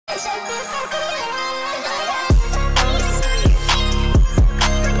Hello!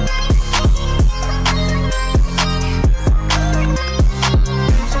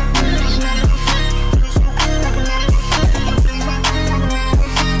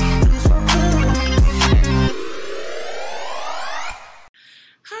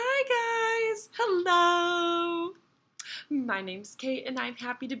 My name's Kate and I'm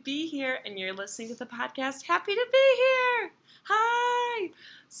happy to be here, and you're listening to the podcast Happy to Be Here! Hi!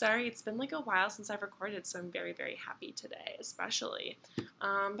 Sorry, it's been like a while since I've recorded, so I'm very, very happy today, especially.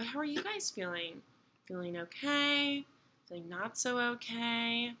 But how are you guys feeling? Feeling okay? Feeling not so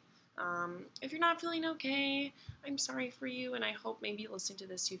okay? If you're not feeling okay, I'm sorry for you, and I hope maybe listening to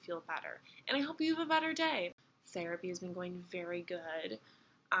this you feel better. And I hope you have a better day. Therapy has been going very good.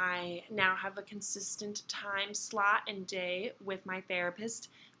 I now have a consistent time slot and day with my therapist.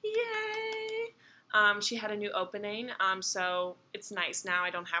 Yay! She had a new opening, so it's nice now. I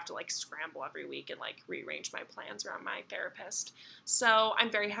don't have to scramble every week and rearrange my plans around my therapist. So I'm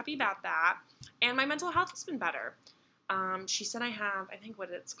very happy about that. And my mental health has been better. She said I have, I think what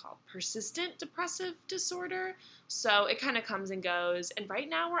it's called, persistent depressive disorder. So it kind of comes and goes. And right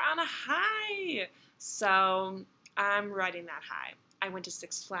now we're on a high. So I'm riding that high. I went to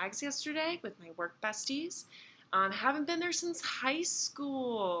Six Flags yesterday with my work besties. Haven't been there since high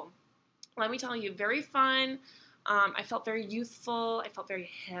school. Let me tell you, very fun. I felt very youthful. I felt very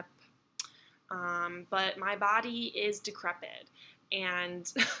hip. But my body is decrepit. And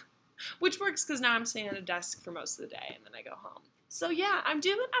which works because now I'm sitting at a desk for most of the day and then I go home. So yeah, I'm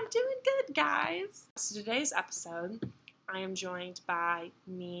doing good, guys. So today's episode, I am joined by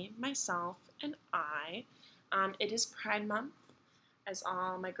me, myself, and I. It is Pride Month, as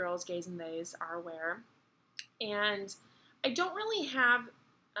all my girls, gays, and theys are aware. And I don't really have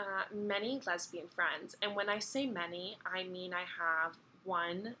many lesbian friends. And when I say many, I mean I have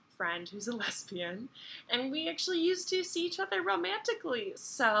one friend who's a lesbian. And we actually used to see each other romantically.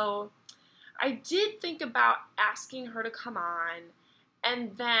 So I did think about asking her to come on.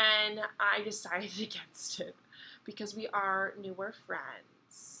 And then I decided against it. Because we are newer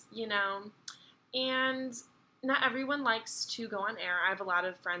friends, you know? And not everyone likes to go on air. I have a lot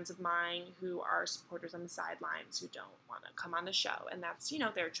of friends of mine who are supporters on the sidelines who don't want to come on the show, and that's,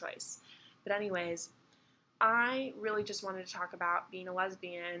 their choice. But anyways, I really just wanted to talk about being a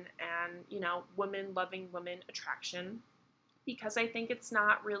lesbian and, women loving women attraction, because I think it's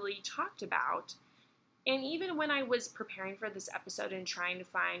not really talked about. And even when I was preparing for this episode and trying to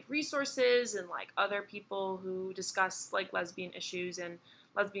find resources and other people who discuss lesbian issues and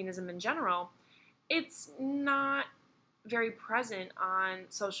lesbianism in general, it's not very present on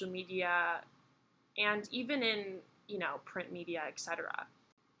social media and even in, print media, etc.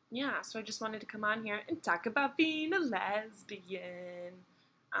 Yeah, so I just wanted to come on here and talk about being a lesbian.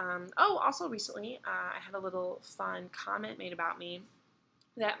 Also recently, I had a little fun comment made about me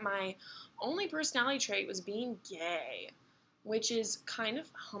that my only personality trait was being gay, which is kind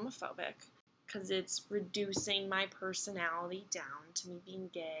of homophobic because it's reducing my personality down to me being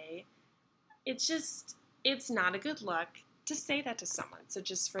gay. It's not a good look to say that to someone. So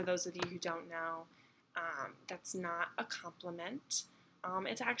just for those of you who don't know, that's not a compliment.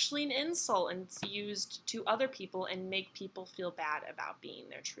 It's actually an insult, and it's used to other people and make people feel bad about being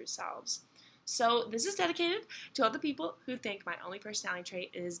their true selves. So this is dedicated to all the people who think my only personality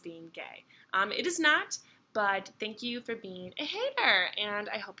trait is being gay. It is not, but thank you for being a hater, and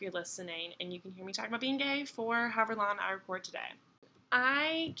I hope you're listening and you can hear me talk about being gay for however long I record today.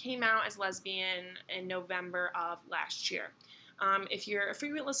 I came out as lesbian in November of last year. If you're a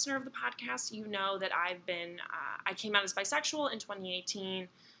frequent listener of the podcast, you know that I came out as bisexual in 2018,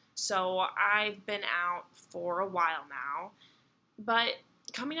 so I've been out for a while now. But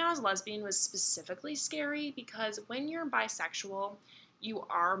coming out as lesbian was specifically scary because when you're bisexual, you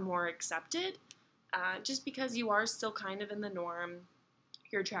are more accepted, just because you are still kind of in the norm.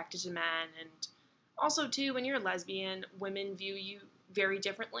 You're attracted to men, and also, too, when you're a lesbian, women view you very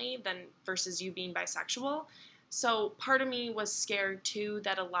differently than versus you being bisexual. So part of me was scared too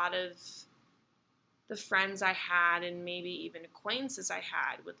that a lot of the friends I had and maybe even acquaintances I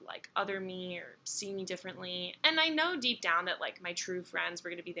had would other me or see me differently. And I know deep down that my true friends were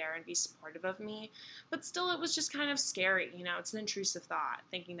going to be there and be supportive of me, but still it was just kind of scary. It's an intrusive thought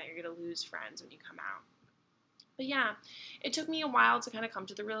thinking that you're going to lose friends when you come out. But yeah, it took me a while to kind of come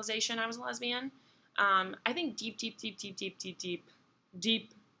to the realization I was a lesbian. I think deep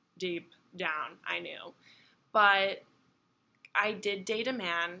down, I knew. But I did date a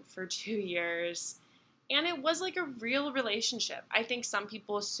man for 2 years, And it was like a real relationship. I think some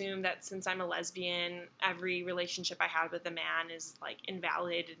people assume that since I'm a lesbian, every relationship I had with a man is like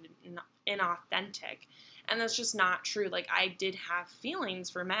invalidated and inauthentic. And that's just not true. Like, I did have feelings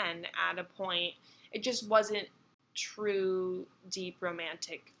for men at a point. It just wasn't true, deep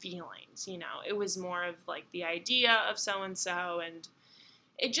romantic feelings, you know? It was more of like the idea of so and so, and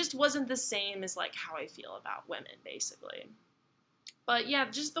it just wasn't the same as like how I feel about women, basically. But yeah,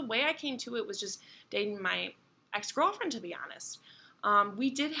 just the way I came to it was just dating my ex-girlfriend, to be honest.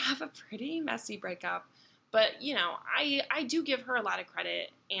 We did have a pretty messy breakup, but you know, I do give her a lot of credit,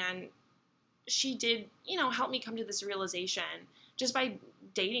 and she did, you know, help me come to this realization just by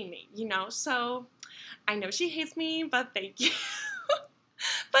dating me, you know. So I know she hates me, but thank you.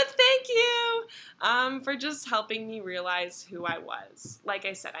 But thank you for just helping me realize who I was. Like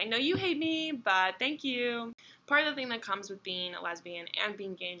I said, I know you hate me, but thank you. Part of the thing that comes with being a lesbian and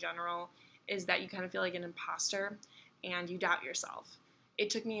being gay in general is that you kind of feel like an imposter and you doubt yourself. It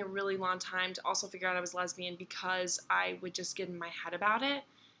took me a really long time to also figure out I was lesbian because I would just get in my head about it.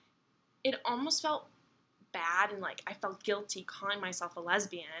 It almost felt bad, and like I felt guilty calling myself a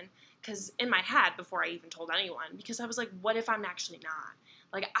lesbian because in my head, before I even told anyone, because I was like, what if I'm actually not?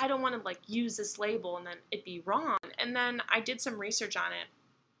 Like, I don't want to like use this label and then it be wrong. And then I did some research on it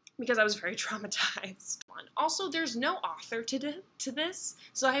because I was very traumatized. Also, there's no author to this,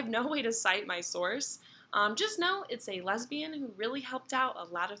 so I have no way to cite my source. Just know it's a lesbian who really helped out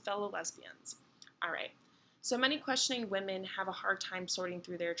a lot of fellow lesbians. All right. So many questioning women have a hard time sorting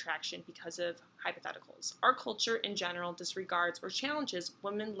through their attraction because of hypotheticals. Our culture in general disregards or challenges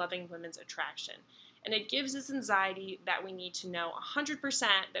women loving women's attraction, and it gives us anxiety that we need to know 100%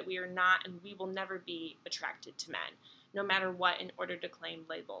 that we are not and we will never be attracted to men, no matter what, in order to claim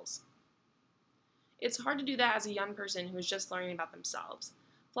labels. It's hard to do that as a young person who is just learning about themselves,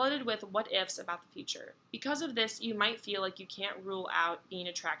 flooded with what ifs about the future. Because of this, you might feel like you can't rule out being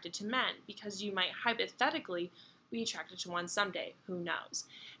attracted to men because you might hypothetically be attracted to one someday. Who knows?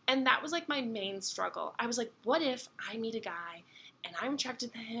 And that was like my main struggle. I was like, what if I meet a guy and I'm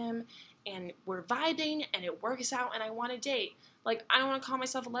attracted to him and we're vibing and it works out and I want to date? Like, I don't want to call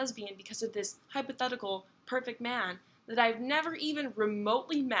myself a lesbian because of this hypothetical perfect man that I've never even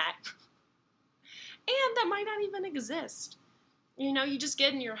remotely met and that might not even exist. You know, you just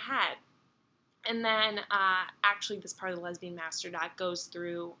get in your head. And then actually this part of the lesbian master doc goes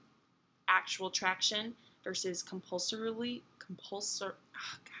through actual attraction versus oh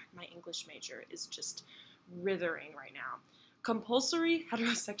God, my English major is just withering right now. Compulsory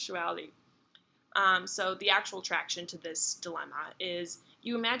heterosexuality. So the actual attraction to this dilemma is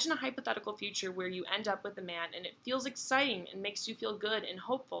you imagine a hypothetical future where you end up with a man and it feels exciting and makes you feel good and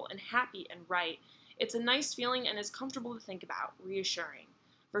hopeful and happy and right. It's a nice feeling and is comfortable to think about, reassuring,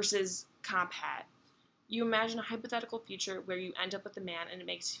 versus comp het. You imagine a hypothetical future where you end up with a man and it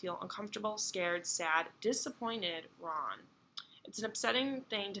makes you feel uncomfortable, scared, sad, disappointed, wrong. It's an upsetting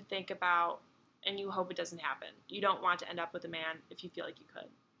thing to think about and you hope it doesn't happen. You don't want to end up with a man if you feel like you could.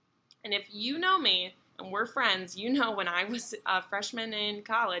 And if you know me and we're friends, you know when I was a freshman in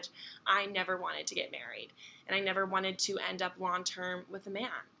college, I never wanted to get married and I never wanted to end up long term with a man.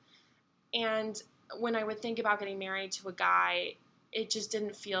 And when I would think about getting married to a guy, it just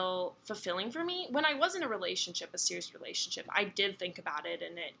didn't feel fulfilling for me. When I was in a relationship, a serious relationship, I did think about it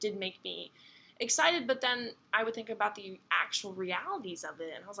and it did make me excited, but then I would think about the actual realities of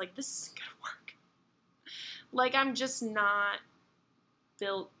it and I was like, this isn't gonna work. Like, I'm just not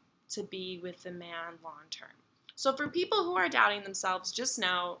built to be with a man long term. So for people who are doubting themselves, just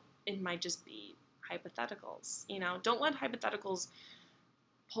know it might just be hypotheticals. You know, don't let hypotheticals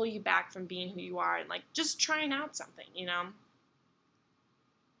pull you back from being who you are and like just trying out something, you know?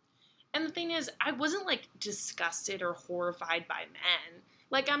 And the thing is, I wasn't like disgusted or horrified by men.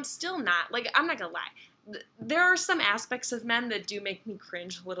 Like, I'm still not. Like, I'm not gonna lie. There are some aspects of men that do make me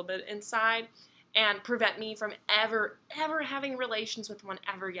cringe a little bit inside and prevent me from ever having relations with one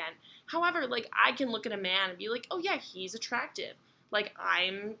ever again. However, like, I can look at a man and be like, oh yeah, he's attractive. Like,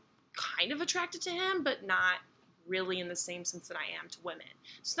 I'm kind of attracted to him, but not really in the same sense that I am to women.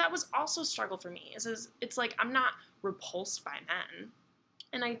 So that was also a struggle for me. It's like I'm not repulsed by men.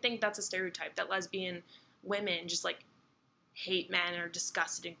 And I think that's a stereotype that lesbian women just like hate men or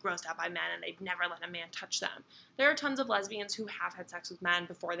disgusted and grossed out by men and they've never let a man touch them. There are tons of lesbians who have had sex with men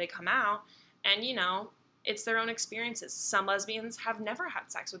before they come out, and you know, it's their own experiences. Some lesbians have never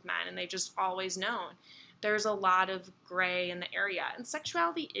had sex with men and they just always known. There's a lot of gray in the area, and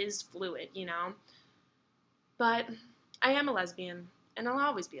sexuality is fluid, you know. But I am a lesbian, and I'll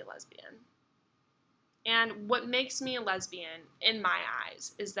always be a lesbian. And what makes me a lesbian, in my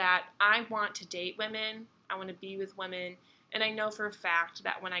eyes, is that I want to date women, I want to be with women, and I know for a fact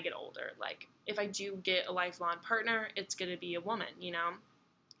that when I get older, like, if I do get a lifelong partner, it's going to be a woman, you know?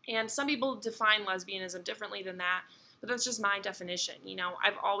 And some people define lesbianism differently than that, but that's just my definition, you know?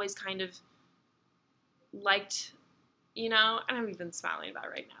 I've always kind of liked, you know, and I'm even smiling about it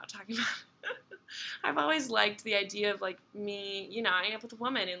right now, talking about it. I've always liked the idea of, like, me, you know, I up with a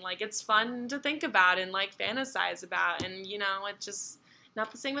woman, and, like, it's fun to think about and, like, fantasize about, and, you know, it's just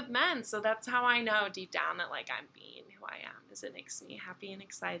not the same with men, so that's how I know deep down that, like, I'm being who I am, is it makes me happy and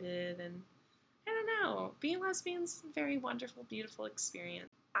excited, and I don't know, being lesbian's a very wonderful, beautiful experience.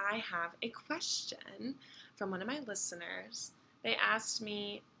 I have a question from one of my listeners. They asked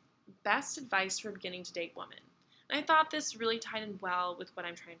me best advice for beginning to date women. And I thought this really tied in well with what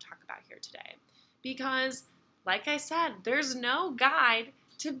I'm trying to talk about here today. Because, like I said, there's no guide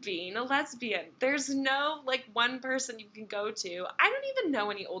to being a lesbian. There's no, like, one person you can go to. I don't even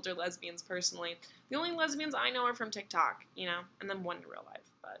know any older lesbians personally. The only lesbians I know are from TikTok, you know, and then one in real life,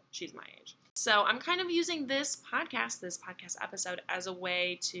 but she's my age. So I'm kind of using this podcast episode, as a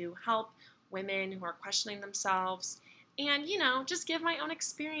way to help women who are questioning themselves and, you know, just give my own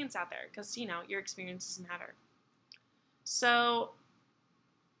experience out there because, you know, your experiences matter. So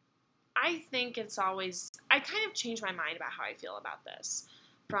I think I kind of changed my mind about how I feel about this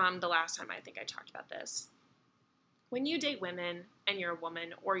from the last time I think I talked about this. When you date women and you're a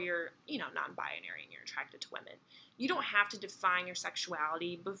woman, or you're, you know, non-binary and you're attracted to women, you don't have to define your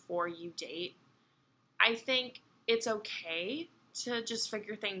sexuality before you date. I think it's okay to just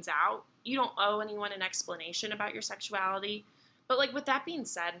figure things out. You don't owe anyone an explanation about your sexuality. But, like, with that being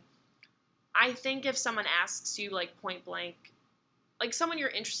said, I think if someone asks you, like, point blank, like, someone you're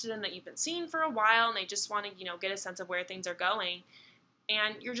interested in that you've been seeing for a while and they just want to, you know, get a sense of where things are going,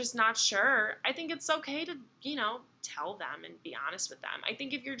 and you're just not sure, I think it's okay to, you know, tell them and be honest with them. I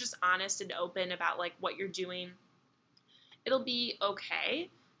think if you're just honest and open about, like, what you're doing, it'll be okay.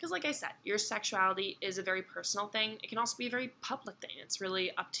 Because, like I said, your sexuality is a very personal thing. It can also be a very public thing. It's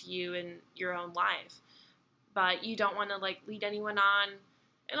really up to you in your own life. But you don't want to, like, lead anyone on.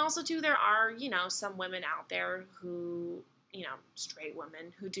 And also, too, there are, you know, some women out there who, you know, straight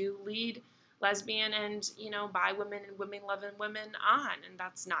women who do lead lesbian and, you know, bi women and women-loving women on. And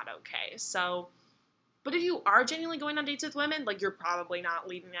that's not okay. So, but if you are genuinely going on dates with women, like, you're probably not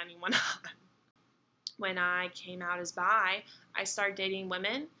leading anyone on. When I came out as bi, I started dating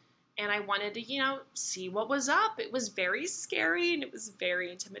women, and I wanted to, you know, see what was up. It was very scary and it was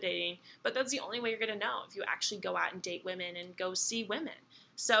very intimidating, but that's the only way you're going to know, if you actually go out and date women and go see women.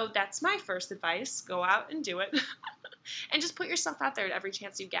 So that's my first advice. Go out and do it. And just put yourself out there at every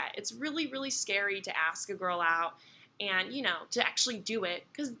chance you get. It's really, really scary to ask a girl out and, you know, to actually do it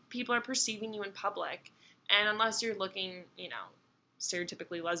because people are perceiving you in public. And unless you're looking, you know,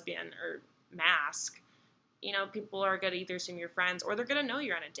 stereotypically lesbian or mask, you know, people are going to either assume you're friends or they're going to know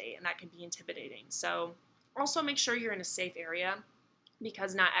you're on a date, and that can be intimidating. So also make sure you're in a safe area,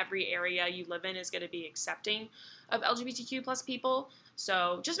 because not every area you live in is going to be accepting of LGBTQ plus people.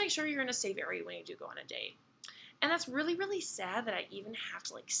 So just make sure you're in a safe area when you do go on a date. And that's really, really sad that I even have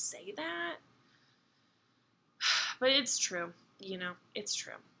to, like, say that. But it's true, you know, it's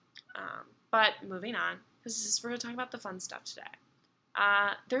true. But moving on, because we're going to talk about the fun stuff today.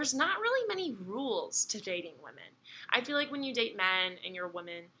 There's not really many rules to dating women. I feel like when you date men and you're a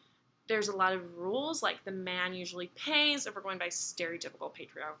woman, there's a lot of rules, like the man usually pays, if we're going by stereotypical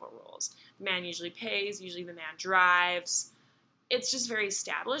patriarchal rules. The man usually pays, usually the man drives. It's just very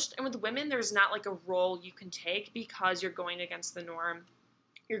established. And with women, there's not like a role you can take because you're going against the norm.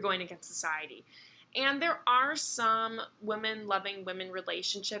 You're going against society. And there are some women-loving women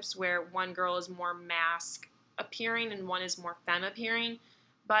relationships where one girl is more masc appearing and one is more femme appearing,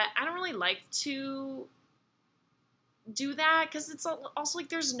 but I don't really like to do that because it's also like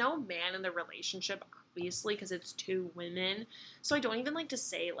there's no man in the relationship, obviously, because it's two women. So I don't even like to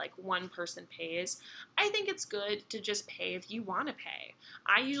say like one person pays. I think it's good to just pay if you want to pay.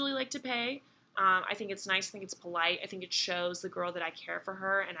 I usually like to pay. I think it's nice. I think it's polite. I think it shows the girl that I care for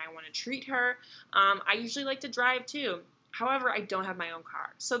her and I want to treat her. I usually like to drive too. However, I don't have my own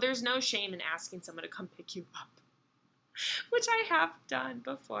car, so there's no shame in asking someone to come pick you up, which I have done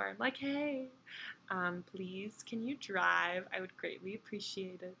before. I'm like, hey, please, can you drive? I would greatly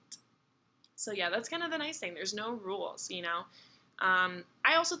appreciate it. So yeah, that's kind of the nice thing. There's no rules, you know.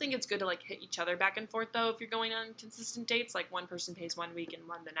 I also think it's good to like hit each other back and forth though if you're going on consistent dates, like one person pays 1 week and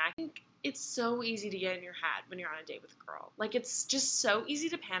one the next. I think it's so easy to get in your head when you're on a date with a girl. Like it's just so easy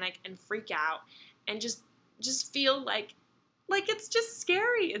to panic and freak out and just feel like it's just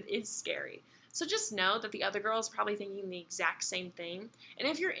scary. It is scary. So just know that the other girl is probably thinking the exact same thing. And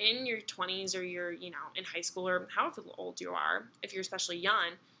if you're in your 20s or you're, in high school or however old you are, if you're especially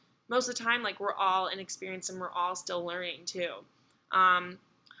young, most of the time, like, we're all inexperienced and we're all still learning too.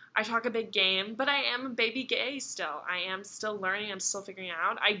 I talk a big game, but I am a baby gay still. I am still learning. I'm still figuring it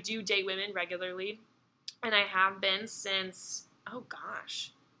out. I do date women regularly, and I have been since, oh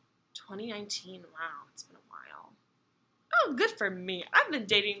gosh, 2019. Wow, it's been a while. Oh, good for me. I've been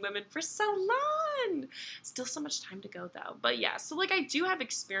dating women for so long. Still so much time to go, though. But yeah, so like I do have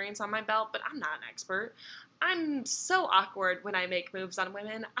experience on my belt, but I'm not an expert. I'm so awkward when I make moves on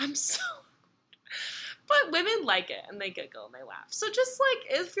women. I'm so But women like it, and they giggle and they laugh. So just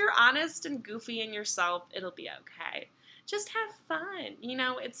like, if you're honest and goofy in yourself, it'll be okay. Just have fun.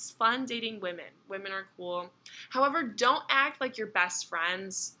 It's fun dating women. Women are cool. However, don't act like your best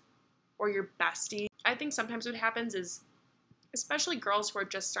friends or your bestie. I think sometimes what happens is, especially girls who are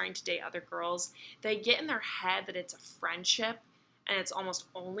just starting to date other girls, they get in their head that it's a friendship and it's almost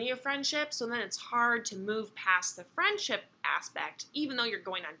only a friendship, so then it's hard to move past the friendship aspect, even though you're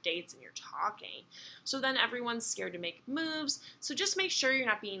going on dates and you're talking. So then everyone's scared to make moves, so just make sure you're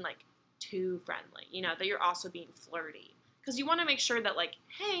not being, like, too friendly, that you're also being flirty. Because you want to make sure that, like,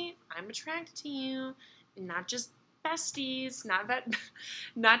 hey, I'm attracted to you, not just besties,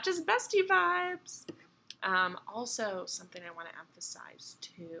 not just bestie vibes. Also, something I want to emphasize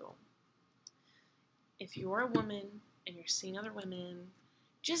too. If you're a woman and you're seeing other women,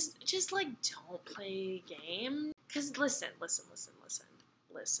 just like, don't play games. Because listen.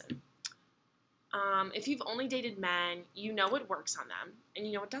 If you've only dated men, you know what works on them, and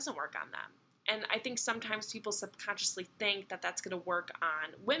you know what doesn't work on them. And I think sometimes people subconsciously think that that's going to work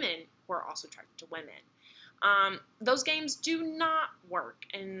on women who are also attracted to women. Those games do not work,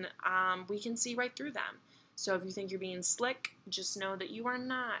 and we can see right through them. So if you think you're being slick, just know that you are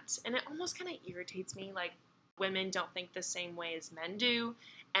not. And it almost kind of irritates me, like, women don't think the same way as men do,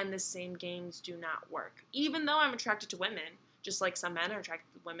 and the same games do not work. Even though I'm attracted to women, just like some men are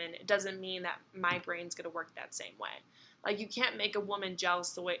attracted to women, it doesn't mean that my brain's going to work that same way. Like, you can't make a woman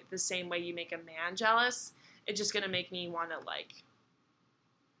jealous the same way you make a man jealous. It's just going to make me want to, like,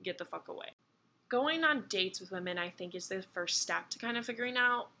 get the fuck away. Going on dates with women, I think, is the first step to kind of figuring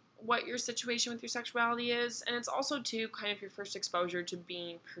out what your situation with your sexuality is. And it's also, too, kind of your first exposure to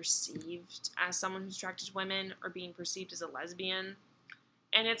being perceived as someone who's attracted to women or being perceived as a lesbian.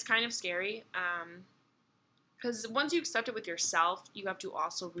 And it's kind of scary, because once you accept it with yourself, you have to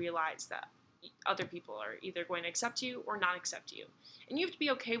also realize that other people are either going to accept you or not accept you. And you have to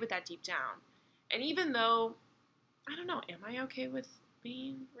be okay with that deep down. And even though, I don't know, am I okay with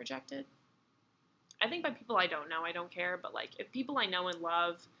being rejected? I think by people I don't know, I don't care. But, like, if people I know and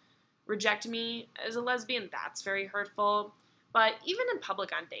love reject me as a lesbian, that's very hurtful. But even in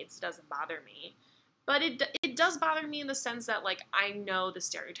public on dates, it doesn't bother me. But it does bother me in the sense that, like, I know the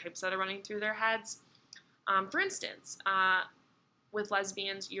stereotypes that are running through their heads. For instance, with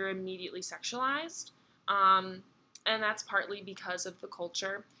lesbians, you're immediately sexualized. And that's partly because of the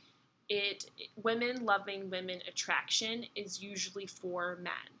culture. Women loving women attraction is usually for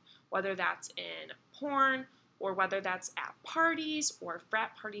men, whether that's in porn or whether that's at parties or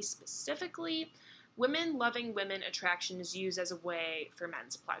frat parties specifically. Women loving women attraction is used as a way for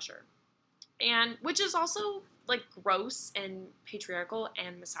men's pleasure, and which is also, like, gross and patriarchal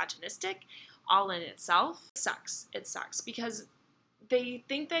and misogynistic all in itself. It sucks because they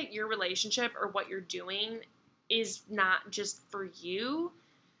think that your relationship or what you're doing is not just for you.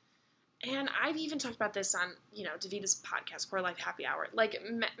 And I've even talked about this on, Davita's podcast, Core Life Happy Hour. Like,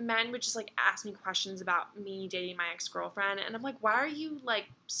 men would just, like, ask me questions about me dating my ex-girlfriend. And I'm like, why are you, like,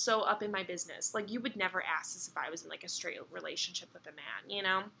 so up in my business? Like, you would never ask this if I was in, like, a straight relationship with a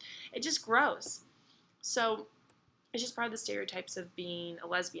man, It's just gross. So it's just part of the stereotypes of being a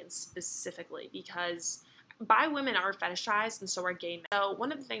lesbian specifically, because bi women are fetishized and so are gay men. So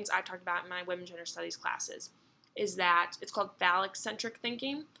one of the things I talked about in my women gender studies classes is that it's called phallic-centric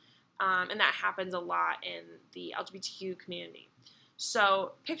thinking. And that happens a lot in the LGBTQ community.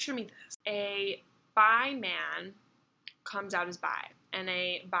 So picture me this. A bi man comes out as bi, and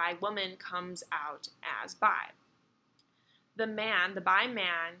a bi woman comes out as bi. The bi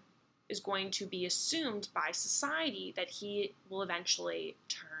man, is going to be assumed by society that he will eventually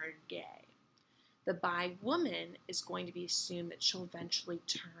turn gay. The bi woman is going to be assumed that she'll eventually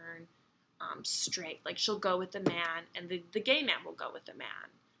turn straight. Like, she'll go with the man, and the gay man will go with the man.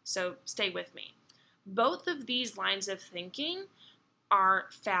 So stay with me. Both of these lines of thinking are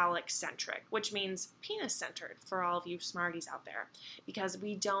phallic-centric, which means penis-centered for all of you smarties out there, because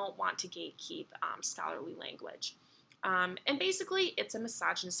we don't want to gatekeep scholarly language. And basically, it's a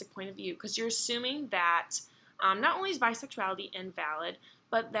misogynistic point of view because you're assuming that not only is bisexuality invalid,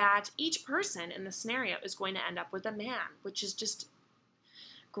 but that each person in the scenario is going to end up with a man, which is just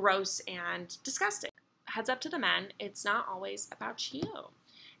gross and disgusting. Heads up to the men, it's not always about you.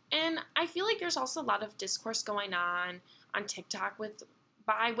 And I feel like there's also a lot of discourse going on TikTok with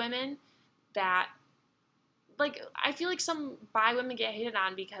bi women that, like, I feel like some bi women get hated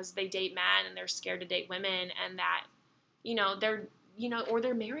on because they date men and they're scared to date women, and that, or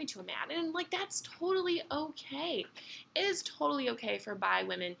they're married to a man. And, like, that's totally okay. It is totally okay for bi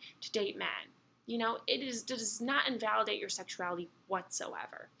women to date men. It does not invalidate your sexuality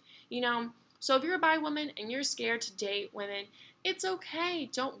whatsoever. So if you're a bi woman and you're scared to date women, it's okay.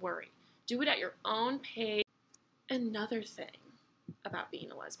 Don't worry. Do it at your own pace. Another thing about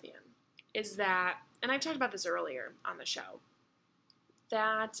being a lesbian is that, and I talked about this earlier on the show,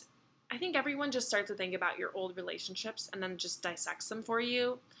 that I think everyone just starts to think about your old relationships and then just dissects them for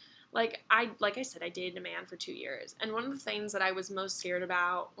you. Like I said, I dated a man for 2 years, and one of the things that I was most scared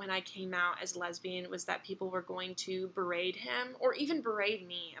about when I came out as lesbian was that people were going to berate him or even berate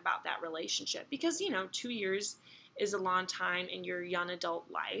me about that relationship, because 2 years is a long time in your young adult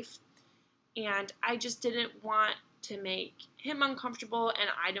life, and I just didn't want to make him uncomfortable, and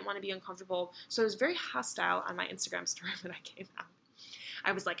I didn't want to be uncomfortable, so I was very hostile on my Instagram story when I came out.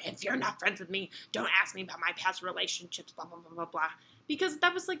 I was like, if you're not friends with me, don't ask me about my past relationships, blah, blah, blah, blah, blah. Because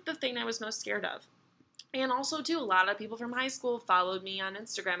that was, like, the thing I was most scared of. And also, too, a lot of people from high school followed me on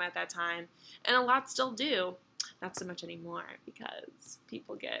Instagram at that time. And a lot still do. Not so much anymore, because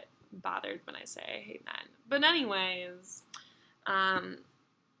people get bothered when I say I hate men. But anyways,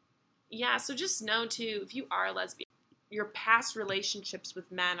 yeah, so just know, too, if you are a lesbian, your past relationships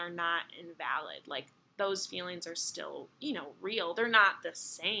with men are not invalid. Like, those feelings are still, real. They're not the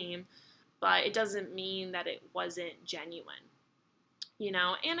same, but it doesn't mean that it wasn't genuine,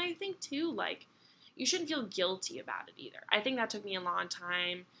 And I think, too, like, you shouldn't feel guilty about it either. I think that took me a long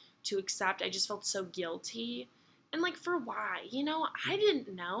time to accept. I just felt so guilty. And, like, for why? I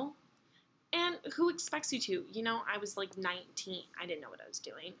didn't know. And who expects you to? I was, like, 19. I didn't know what I was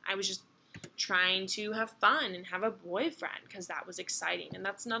doing. I was just trying to have fun and have a boyfriend because that was exciting. And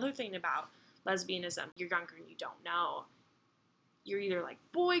that's another thing about lesbianism. You're younger and you don't know. You're either like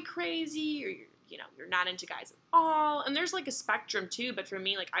boy crazy or you're not into guys at all. And there's like a spectrum too, but for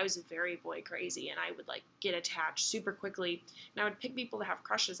me, like, I was very boy crazy and I would like get attached super quickly, and I would pick people to have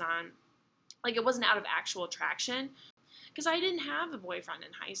crushes on. Like, it wasn't out of actual attraction because I didn't have a boyfriend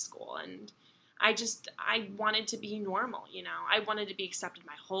in high school, and I wanted to be normal, I wanted to be accepted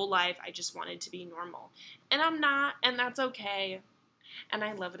my whole life. I just wanted to be normal. And I'm not, and that's okay. And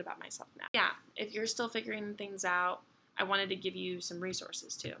I love it about myself now. Yeah, if you're still figuring things out, I wanted to give you some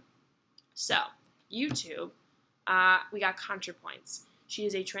resources too. So, YouTube, we got ContraPoints. She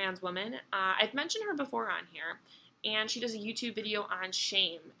is a trans woman. I've mentioned her before on here, and she does a YouTube video on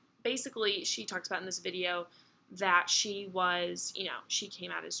shame. Basically, she talks about in this video that she was, she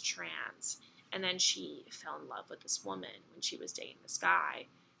came out as trans, and then she fell in love with this woman when she was dating this guy.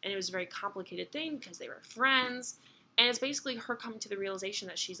 And it was a very complicated thing because they were friends. And it's basically her coming to the realization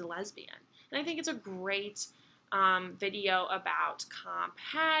that she's a lesbian. And I think it's a great video about comp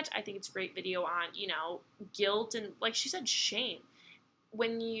het. I think it's a great video on, guilt and, like she said, shame.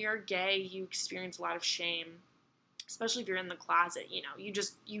 When you're gay, you experience a lot of shame, especially if you're in the closet.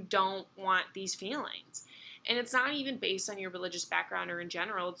 You don't want these feelings. And it's not even based on your religious background or in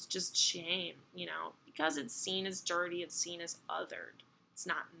general. It's just shame, because it's seen as dirty. It's seen as othered. It's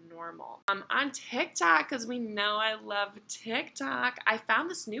not normal. On TikTok, because we know I love TikTok, I found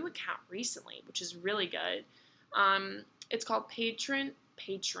this new account recently, which is really good. It's called Patron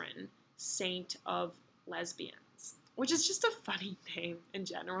Saint of Lesbians, which is just a funny name in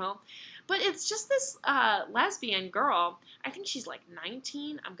general. But it's just this lesbian girl. I think she's like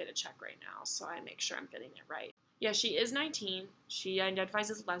 19. I'm going to check right now so I make sure I'm getting it right. Yeah, she is 19. She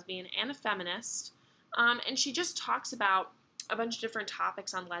identifies as lesbian and a feminist. And she just talks about a bunch of different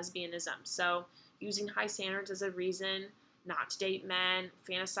topics on lesbianism. So using high standards as a reason not to date men,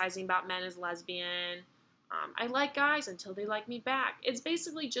 fantasizing about men as lesbian. I like guys until they like me back. It's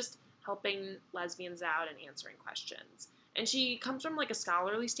basically just helping lesbians out and answering questions. And she comes from like a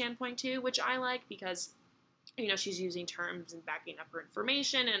scholarly standpoint too, which I like because, she's using terms and backing up her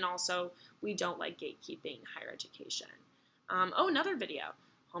information. And also, we don't like gatekeeping higher education. Another video.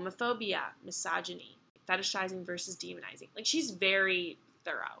 Homophobia, misogyny, fetishizing versus demonizing. Like, she's very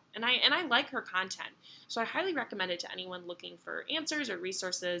thorough, and I like her content, so I highly recommend it to anyone looking for answers or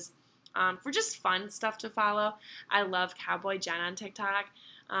resources for just fun stuff to follow. I love Cowboy Jen on TikTok.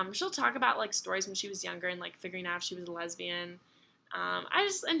 She'll talk about like stories when she was younger and like figuring out if she was a lesbian. I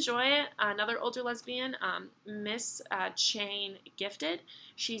just enjoy it. Another older lesbian, Miss Chain Gifted.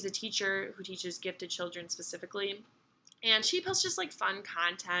 She's a teacher who teaches gifted children specifically. And she posts just like fun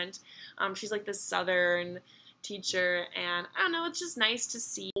content. She's like this Southern teacher, and I don't know, it's just nice to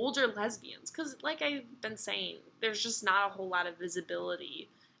see older lesbians because, like I've been saying, there's just not a whole lot of visibility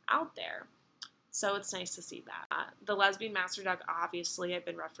out there. So it's nice to see that. The Lesbian Master Dog, obviously, I've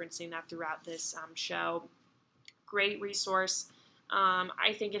been referencing that throughout this show. Great resource.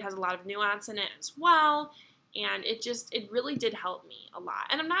 I think it has a lot of nuance in it as well. And it really did help me a lot.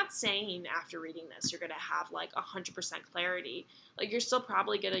 And I'm not saying after reading this, you're going to have like 100% clarity. Like you're still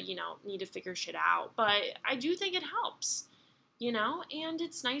probably going to, need to figure shit out. But I do think it helps, and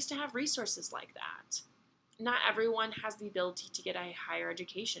it's nice to have resources like that. Not everyone has the ability to get a higher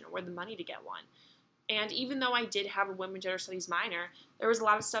education or the money to get one. And even though I did have a women gender studies minor, there was a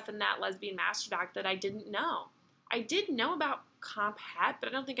lot of stuff in that lesbian master doc that I didn't know. I did know about comp het, but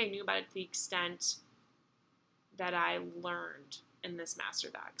I don't think I knew about it to the extent that I learned in this master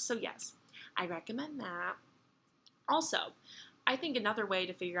doc. So yes, I recommend that. Also, I think another way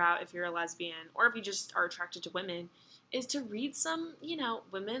to figure out if you're a lesbian or if you just are attracted to women is to read some,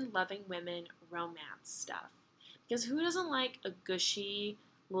 women loving women romance stuff. Because who doesn't like a gushy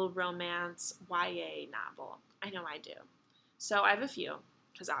little romance YA novel? I know I do. So I have a few,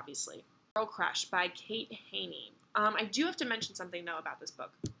 because obviously. Girl Crush by Kate Haney. I do have to mention something, though, about this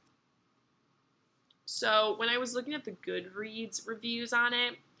book. So when I was looking at the Goodreads reviews on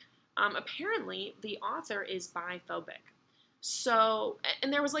it, apparently the author is biphobic. So,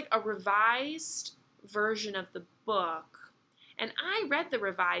 and there was like a revised version of the book, and I read the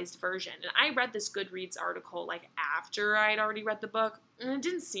revised version, and I read this Goodreads article like after I'd already read the book, and it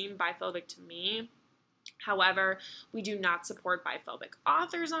didn't seem biphobic to me. However, we do not support biphobic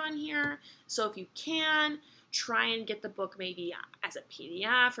authors on here, so if you can, try and get the book maybe as a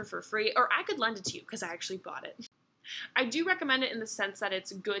PDF or for free, or I could lend it to you because I actually bought it. I do recommend it in the sense that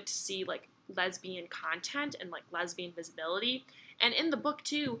it's good to see like lesbian content and like lesbian visibility. And in the book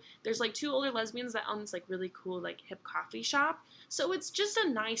too, there's like two older lesbians that own this like really cool like hip coffee shop. So it's just a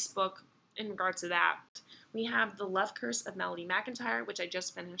nice book in regards to that. We have The Love Curse of Melody McIntyre, which I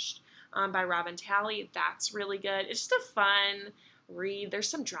just finished, by Robin Talley. That's really good. It's just a fun read. There's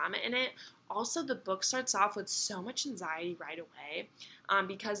some drama in it. Also, the book starts off with so much anxiety right away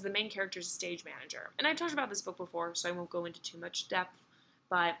because the main character is a stage manager. And I've talked about this book before, so I won't go into too much depth,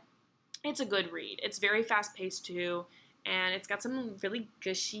 but it's a good read. It's very fast-paced too, and it's got some really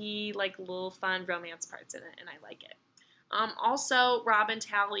gushy, like little fun romance parts in it, and I like it. Also, Robin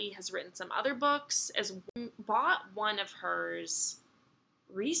Talley has written some other books. Bought one of hers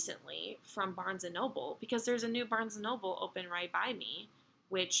recently from Barnes & Noble because there's a new Barnes & Noble open right by me,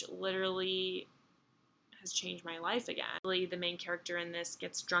 which literally has changed my life again. The main character in this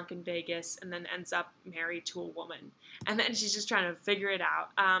gets drunk in Vegas and then ends up married to a woman. And then she's just trying to figure it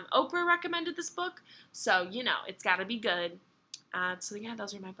out. Oprah recommended this book, so, it's got to be good. So, yeah,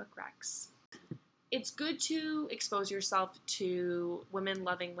 those are my book recs. It's good to expose yourself to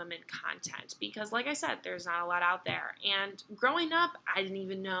women-loving women content because, like I said, there's not a lot out there. And growing up, I didn't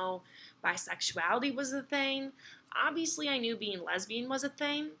even know bisexuality was a thing. Obviously, I knew being lesbian was a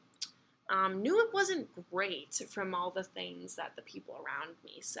thing. Knew it wasn't great from all the things that the people around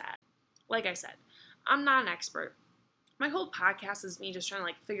me said. Like I said, I'm not an expert. My whole podcast is me just trying to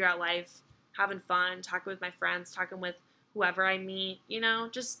like figure out life, having fun, talking with my friends, talking with whoever I meet,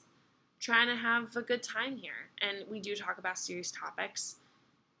 just trying to have a good time here. And we do talk about serious topics.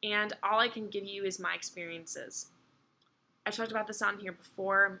 And all I can give you is my experiences. I've talked about this on here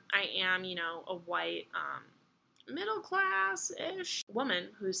before. I am, a white, middle class-ish woman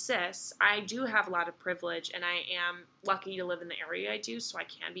who's cis. I do have a lot of privilege, and I am lucky to live in the area I do, so I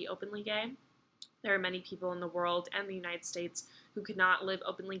can be openly gay. There are many people in the world and the United States who could not live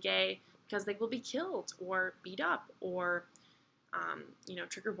openly gay because they will be killed or beat up or,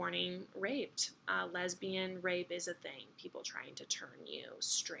 trigger warning, raped. Lesbian rape is a thing. People trying to turn you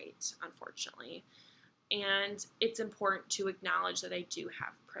straight, unfortunately. And it's important to acknowledge that I do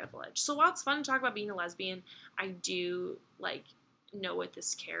have privilege. So while it's fun to talk about being a lesbian, I do, know what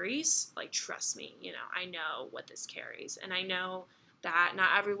this carries. Trust me, I know what this carries. And I know that not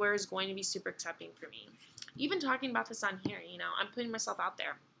everywhere is going to be super accepting for me. Even talking about this on here, I'm putting myself out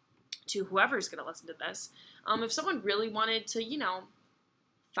there to whoever's going to listen to this. If someone really wanted to,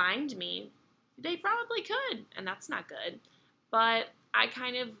 find me, they probably could. And that's not good. But I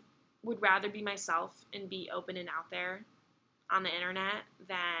kind of would rather be myself and be open and out there on the internet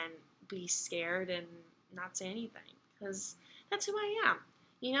than be scared and not say anything, because that's who I am.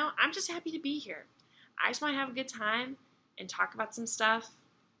 I'm just happy to be here. I just want to have a good time and talk about some stuff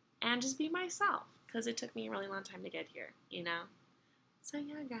and just be myself because it took me a really long time to get here. So,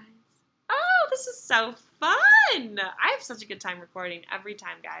 yeah, guys. Oh, this is so fun! I have such a good time recording every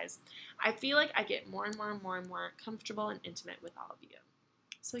time, guys. I feel like I get more and more and more and more comfortable and intimate with all of you.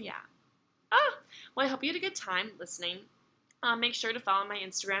 So, yeah. Well, I hope you had a good time listening. Make sure to follow my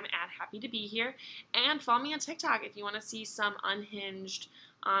Instagram at Happy to Be Here, and follow me on TikTok if you want to see some unhinged,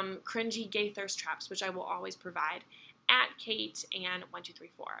 cringy gay thirst traps, which I will always provide, at Kate and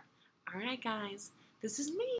 1234. All right, guys, this is me.